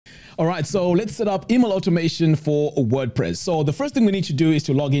All right, so let's set up email automation for WordPress. So the first thing we need to do is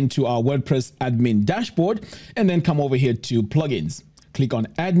to log into our WordPress admin dashboard and then come over here to plugins. Click on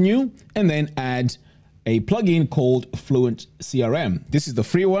add new and then add a plugin called FluentCRM. This is the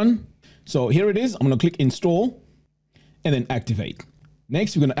free one. So here it is. I'm going to click install and then activate.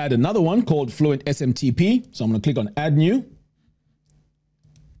 Next, we're going to add another one called Fluent SMTP. So I'm going to click on add new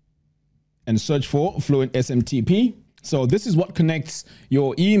and search for Fluent SMTP. So this is what connects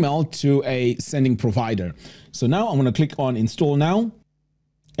your email to a sending provider. So now I'm going to click on install now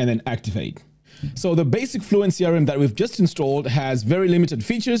and then activate. So the basic FluentCRM that we've just installed has very limited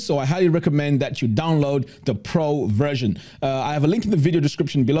features, so I highly recommend that you download the Pro version. I have a link in the video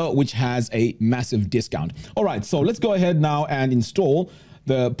description below, which has a massive discount. All right, so let's go ahead now and install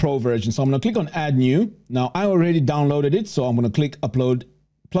the Pro version. So I'm going to click on Add New. Now I already downloaded it, so I'm going to click Upload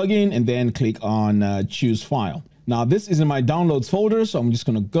Plugin and then click on Choose File. Now this is in my Downloads folder, so I'm just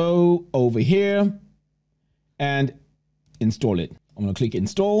going to go over here and install it. I'm going to click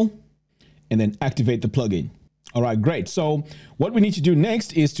Install and then activate the plugin. All right, great. So what we need to do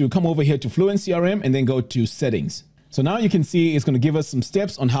next is to come over here to FluentCRM and then go to Settings. So now you can see it's going to give us some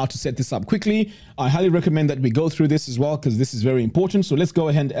steps on how to set this up quickly. I highly recommend that we go through this as well because this is very important. So let's go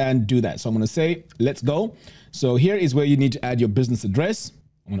ahead and do that. So I'm going to say, let's go. So here is where you need to add your business address.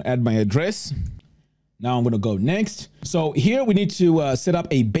 I'm going to add my address. Now I'm going to go next. So here we need to set up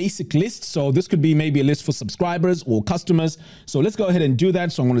a basic list. So this could be maybe a list for subscribers or customers. So let's go ahead and do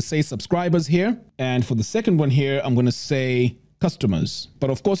that. So I'm going to say subscribers here. And for the second one here, I'm going to say customers. But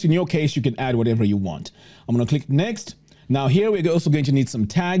of course, in your case, you can add whatever you want. I'm going to click next. Now here, we're also going to need some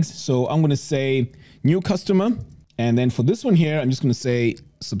tags. So I'm going to say new customer. And then for this one here, I'm just going to say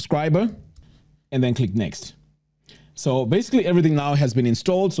subscriber and then click next. So basically everything now has been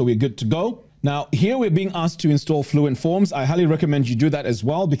installed. So we're good to go. Now here we're being asked to install Fluent Forms. I highly recommend you do that as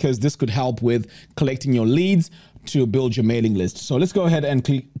well because this could help with collecting your leads to build your mailing list. So let's go ahead and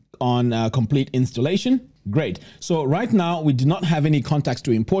click on complete installation. Great. So right now we do not have any contacts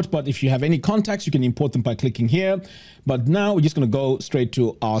to import, but if you have any contacts, you can import them by clicking here. But now we're just going to go straight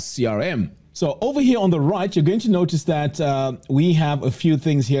to our CRM. So over here on the right, you're going to notice that we have a few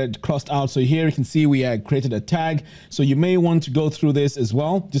things here crossed out. So here you can see we have created a tag. So you may want to go through this as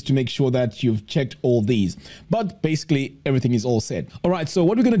well, just to make sure that you've checked all these. But basically everything is all set. All right, so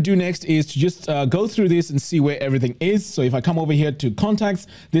what we're going to do next is to just go through this and see where everything is. So if I come over here to contacts,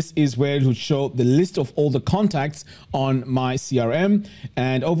 this is where it will show the list of all the contacts on my CRM.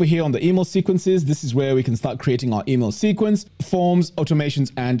 And over here on the email sequences, this is where we can start creating our email sequence, forms,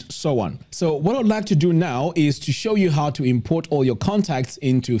 automations, and so on. So what I'd like to do now is to show you how to import all your contacts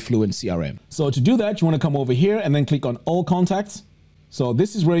into FluentCRM. So to do that, you want to come over here and then click on all contacts. So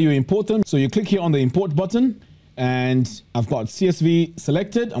this is where you import them. So you click here on the import button and I've got CSV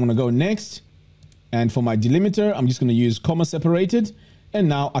selected. I'm going to go next. And for my delimiter, I'm just going to use comma separated. And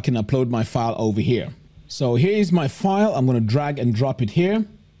now I can upload my file over here. So here is my file. I'm going to drag and drop it here.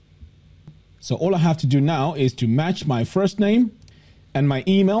 So all I have to do now is to match my first name and my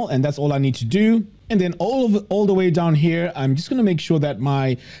email, and that's all I need to do. And then all the way down here, I'm just going to make sure that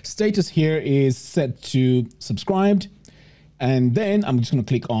my status here is set to subscribed. And then I'm just going to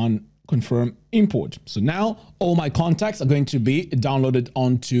click on confirm import. So now all my contacts are going to be downloaded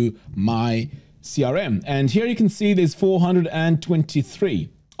onto my CRM. And here you can see there's 423.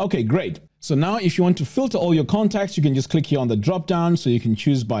 Okay, great. So now if you want to filter all your contacts, you can just click here on the drop down. So you can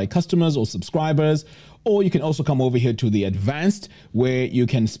choose by customers or subscribers, or you can also come over here to the advanced where you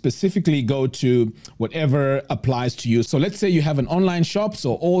can specifically go to whatever applies to you. So let's say you have an online shop.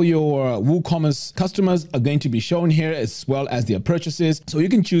 So all your WooCommerce customers are going to be shown here as well as their purchases. So you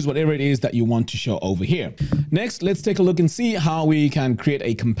can choose whatever it is that you want to show over here. Next, let's take a look and see how we can create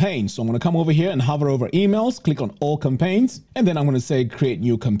a campaign. So I'm going to come over here and hover over emails, click on all campaigns, and then I'm going to say create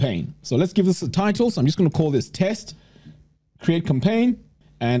new campaign. So let's give this a title. So I'm just going to call this test, create campaign.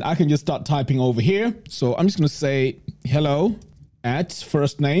 And I can just start typing over here. So I'm just going to say hello at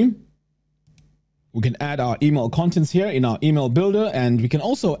first name. We can add our email contents here in our email builder, and we can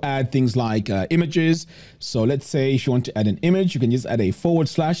also add things like images. So let's say if you want to add an image, you can just add a /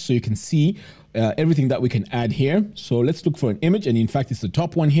 so you can see everything that we can add here. So let's look for an image. And in fact, it's the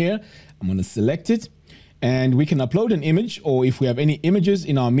top one here. I'm going to select it and we can upload an image, or if we have any images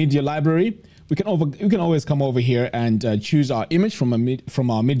in our media library, we can always come over here and choose our image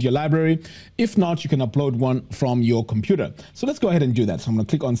from our media library. If not, you can upload one from your computer. So let's go ahead and do that. So I'm going to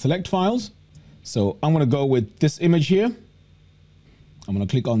click on select files. So I'm going to go with this image here. I'm going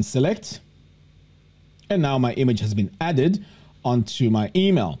to click on select. And now my image has been added onto my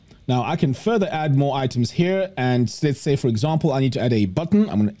email. Now I can further add more items here. And let's say, for example, I need to add a button.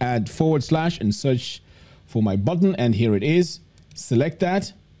 I'm going to add / and search for my button. And here it is. Select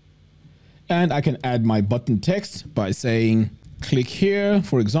that. And I can add my button text by saying, click here,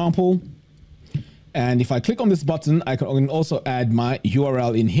 for example. And if I click on this button, I can also add my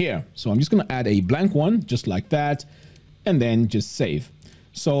URL in here. So I'm just going to add a blank one, just like that, and then just save.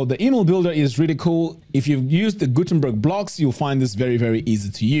 So the email builder is really cool. If you've used the Gutenberg blocks, you'll find this very, very easy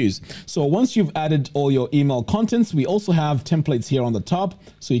to use. So once you've added all your email contents, we also have templates here on the top.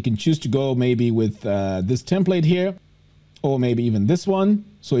 So you can choose to go maybe with this template here, or maybe even this one.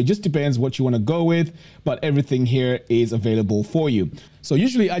 So it just depends what you want to go with, but everything here is available for you. So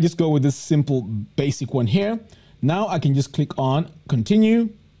usually I just go with this simple basic one here. Now I can just click on continue,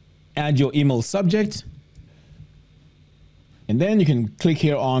 add your email subject, and then you can click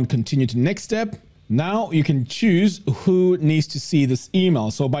here on continue to next step. Now you can choose who needs to see this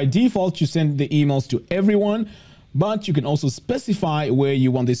email. So by default, you send the emails to everyone, but you can also specify where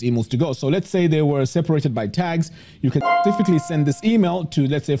you want these emails to go. So let's say they were separated by tags. You can specifically send this email to,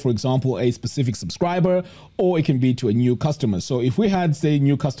 let's say, for example, a specific subscriber, or it can be to a new customer. So if we had, say,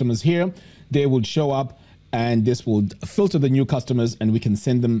 new customers here, they would show up and this will filter the new customers and we can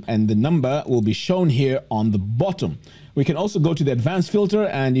send them, and the number will be shown here on the bottom. We can also go to the advanced filter,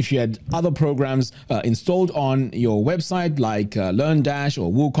 and if you had other programs installed on your website like LearnDash or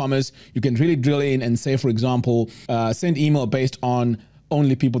WooCommerce, you can really drill in and say, for example, send email based on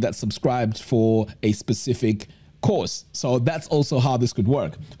only people that subscribed for a specific course. So that's also how this could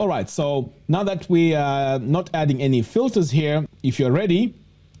work. All right, so now that we are not adding any filters here, if you're ready,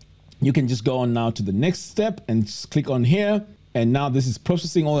 you can just go on now to the next step and just click on here. And now this is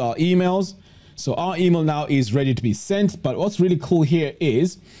processing all our emails. So our email now is ready to be sent. But what's really cool here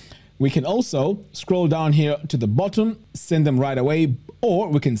is we can also scroll down here to the bottom, send them right away, or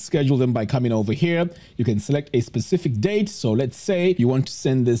we can schedule them by coming over here. You can select a specific date. So let's say you want to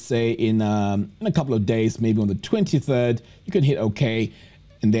send this, say, in a couple of days, maybe on the 23rd. You can hit OK,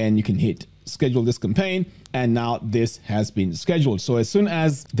 and then you can hit schedule this campaign. And now this has been scheduled. So as soon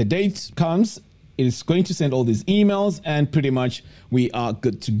as the date comes, it's going to send all these emails, and pretty much we are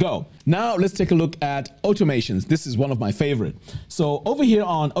good to go. Now let's take a look at automations. This is one of my favorite. So over here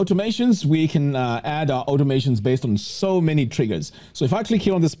on automations, we can add our automations based on so many triggers. So if I click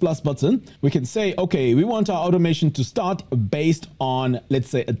here on this plus button, we can say, okay, we want our automation to start based on, let's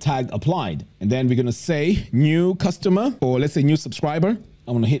say, a tag applied. And then we're going to say new customer, or let's say new subscriber.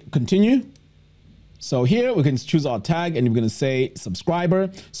 I'm going to hit continue. So here we can choose our tag and we're going to say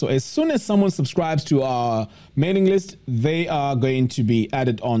subscriber. So as soon as someone subscribes to our mailing list, they are going to be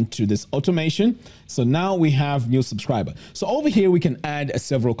added on to this automation. So now we have new subscriber. So over here, we can add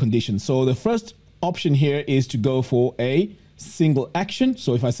several conditions. So the first option here is to go for a single action.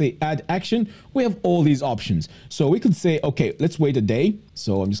 So if I say add action, we have all these options. So we could say, okay, let's wait a day.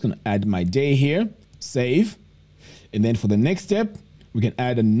 So I'm just going to add my day here, save. And then for the next step, we can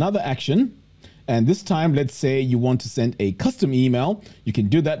add another action. And this time, let's say you want to send a custom email. You can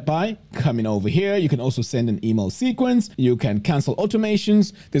do that by coming over here. You can also send an email sequence. You can cancel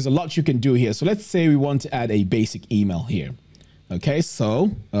automations. There's a lot you can do here. So let's say we want to add a basic email here. Okay,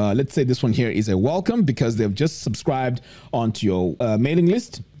 so let's say this one here is a welcome because they've just subscribed onto your mailing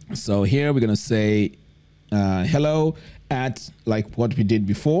list. So here we're going to say hello at like what we did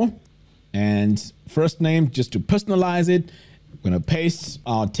before. And first name, just to personalize it, we're going to paste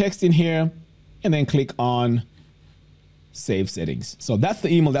our text in here. And then click on save settings. So that's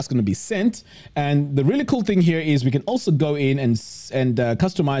the email that's going to be sent. And the really cool thing here is we can also go in and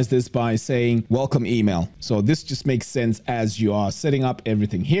customize this by saying welcome email. So this just makes sense as you are setting up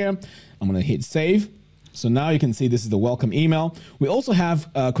everything here. I'm going to hit save. So now you can see this is the welcome email. We also have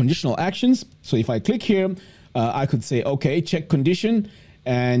conditional actions. So if I click here, I could say, okay, check condition.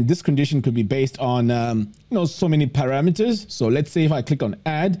 And this condition could be based on, so many parameters. So let's say if I click on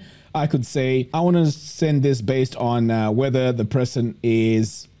add, I could say, I want to send this based on whether the person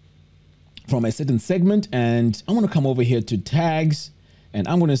is from a certain segment. And I want to come over here to tags. And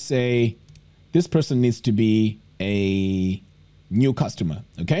I'm going to say, this person needs to be a new customer.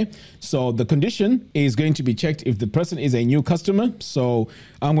 Okay. So the condition is going to be checked if the person is a new customer. So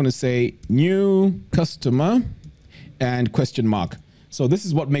I'm going to say new customer and question mark. So this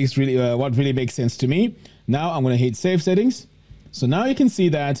is what really makes sense to me. Now I'm going to hit save settings. So now you can see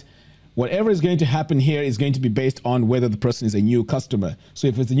that whatever is going to happen here is going to be based on whether the person is a new customer. So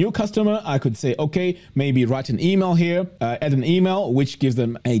if it's a new customer, I could say, okay, maybe write an email here, add an email, which gives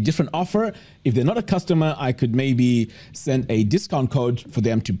them a different offer. If they're not a customer, I could maybe send a discount code for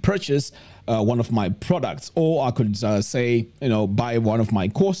them to purchase one of my products, or I could say, buy one of my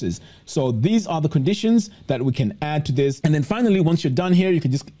courses. So these are the conditions that we can add to this. And then finally, once you're done here, you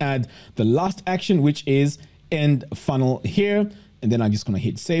can just add the last action, which is end funnel here. And then I'm just going to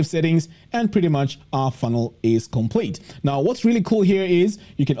hit save settings, and pretty much our funnel is complete. Now, what's really cool here is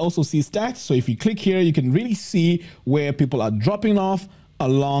you can also see stats. So if you click here, you can really see where people are dropping off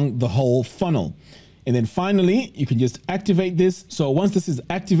along the whole funnel. And then finally, you can just activate this. So once this is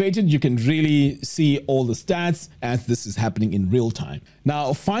activated, you can really see all the stats as this is happening in real time.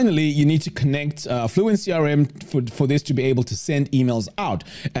 Now, finally, you need to connect FluentCRM for this to be able to send emails out.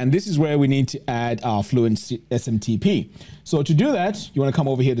 And this is where we need to add our Fluent SMTP. So to do that, you want to come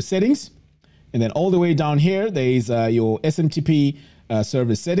over here to settings, and then all the way down here, there is your SMTP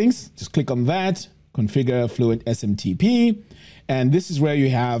service settings. Just click on that, configure Fluent SMTP. And this is where you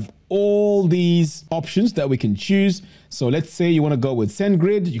have all these options that we can choose. So let's say you want to go with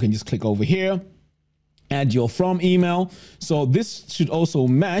SendGrid. You can just click over here, add your from email. So this should also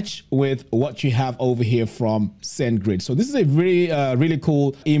match with what you have over here from SendGrid. So this is a very, really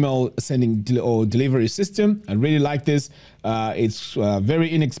cool email sending or delivery system. I really like this. It's very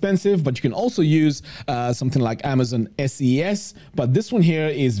inexpensive, but you can also use something like Amazon SES. But this one here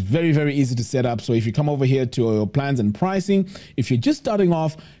is very, very easy to set up. So if you come over here to your plans and pricing, if you're just starting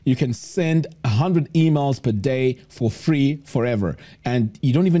off, you can send 100 emails per day for free forever. And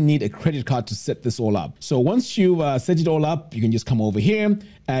you don't even need a credit card to set this all up. So once you've set it all up, you can just come over here,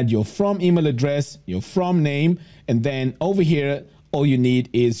 add your from email address, your from name, and then over here, all you need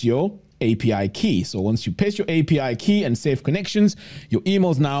is your API key. So once you paste your API key and save connections, your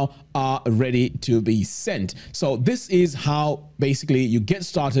emails now are ready to be sent. So this is how basically you get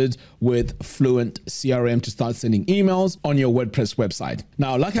started with Fluent CRM to start sending emails on your WordPress website.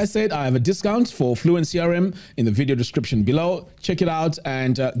 Now, like I said, I have a discount for Fluent CRM in the video description below. Check it out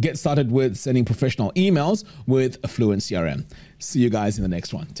and get started with sending professional emails with Fluent CRM. See you guys in the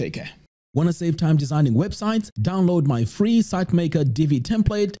next one. Take care. Want to save time designing websites? Download my free SiteMaker Divi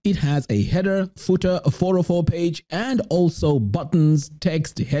template. It has a header, footer, a 404 page, and also buttons,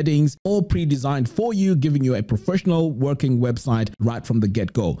 text, headings, all pre-designed for you, giving you a professional working website right from the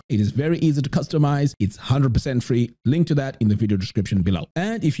get-go. It is very easy to customize. It's 100% free. Link to that in the video description below.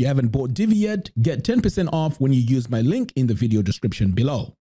 And if you haven't bought Divi yet, get 10% off when you use my link in the video description below.